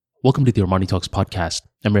Welcome to the Armani Talks podcast.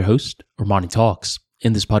 I'm your host, Armani Talks.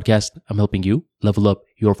 In this podcast, I'm helping you level up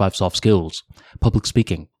your 5 soft skills: public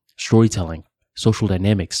speaking, storytelling, social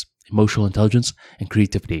dynamics, emotional intelligence, and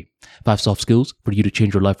creativity. 5 soft skills for you to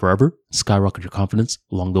change your life forever, skyrocket your confidence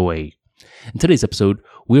along the way. In today's episode,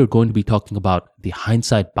 we are going to be talking about the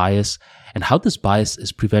hindsight bias and how this bias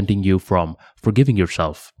is preventing you from forgiving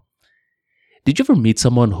yourself. Did you ever meet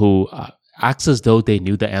someone who acts as though they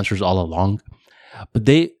knew the answers all along, but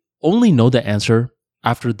they only know the answer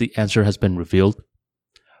after the answer has been revealed?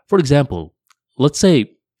 For example, let's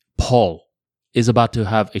say Paul is about to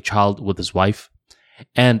have a child with his wife,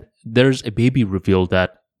 and there's a baby reveal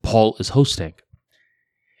that Paul is hosting.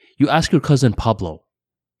 You ask your cousin Pablo,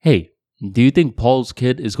 "Hey, do you think Paul's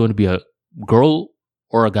kid is going to be a girl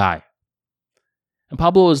or a guy?" And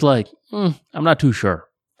Pablo is like, I'm not too sure.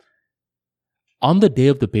 On the day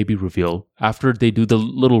of the baby reveal, after they do the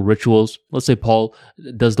little rituals, let's say Paul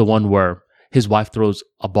does the one where his wife throws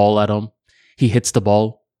a ball at him, he hits the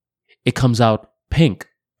ball, it comes out pink.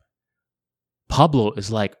 Pablo is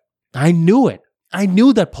like, I knew it. I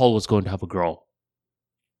knew that Paul was going to have a girl.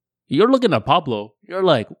 You're looking at Pablo, you're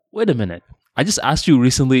like, wait a minute. I just asked you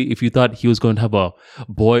recently if you thought he was going to have a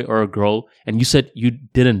boy or a girl, and you said you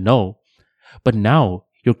didn't know. But now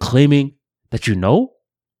you're claiming that you know?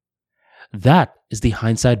 That is the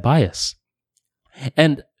hindsight bias.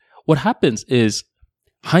 And what happens is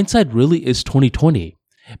hindsight really is 20/20,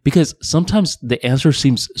 because sometimes the answer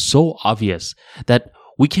seems so obvious that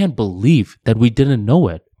we can't believe that we didn't know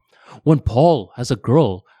it. When Paul has a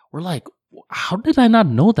girl, we're like, how did I not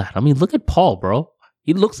know that? I mean, look at Paul, bro.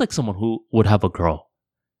 He looks like someone who would have a girl.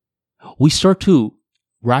 We start to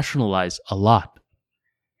rationalize a lot.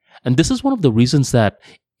 And this is one of the reasons that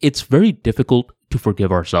it's very difficult to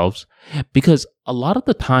forgive ourselves, because a lot of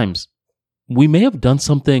the times we may have done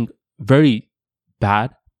something very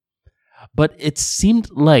bad, but it seemed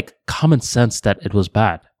like common sense that it was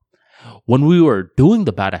bad. When we were doing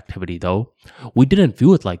the bad activity, though, we didn't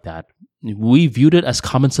view it like that. We viewed it as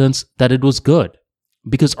common sense that it was good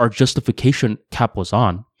because our justification cap was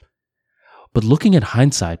on. But looking at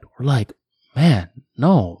hindsight, we're like, man,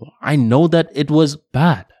 no, I know that it was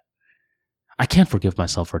bad. I can't forgive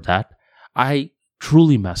myself for that. I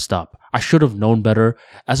truly messed up. I should have known better.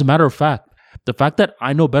 As a matter of fact, the fact that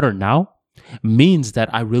I know better now means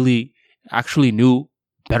that I really actually knew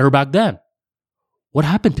better back then. What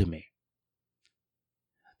happened to me?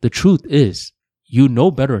 The truth is, you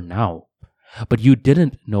know better now, but you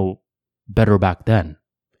didn't know better back then.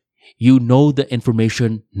 You know the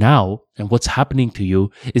information now, and what's happening to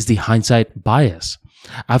you is the hindsight bias.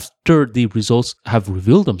 After the results have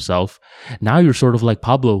revealed themselves, now you're sort of like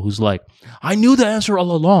Pablo, who's like, I knew the answer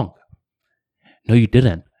all along. No, you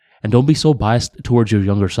didn't. And don't be so biased towards your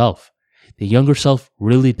younger self. The younger self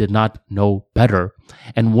really did not know better.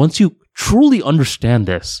 And once you truly understand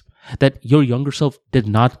this, that your younger self did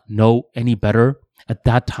not know any better at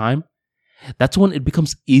that time, that's when it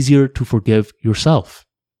becomes easier to forgive yourself.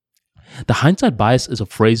 The hindsight bias is a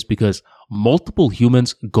phrase because multiple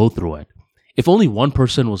humans go through it. If only one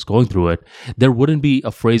person was going through it, there wouldn't be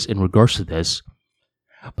a phrase in regards to this.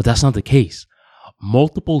 But that's not the case.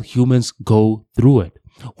 Multiple humans go through it.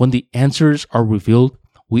 When the answers are revealed,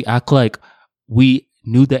 we act like we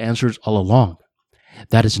knew the answers all along.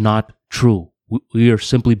 That is not true. We are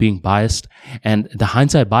simply being biased, and the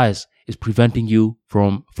hindsight bias is preventing you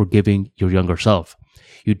from forgiving your younger self.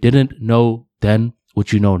 You didn't know then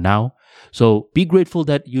what you know now. So be grateful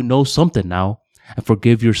that you know something now and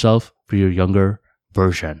forgive yourself for your younger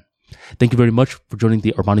version. Thank you very much for joining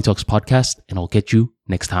the Armani Talks podcast, and I'll catch you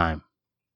next time.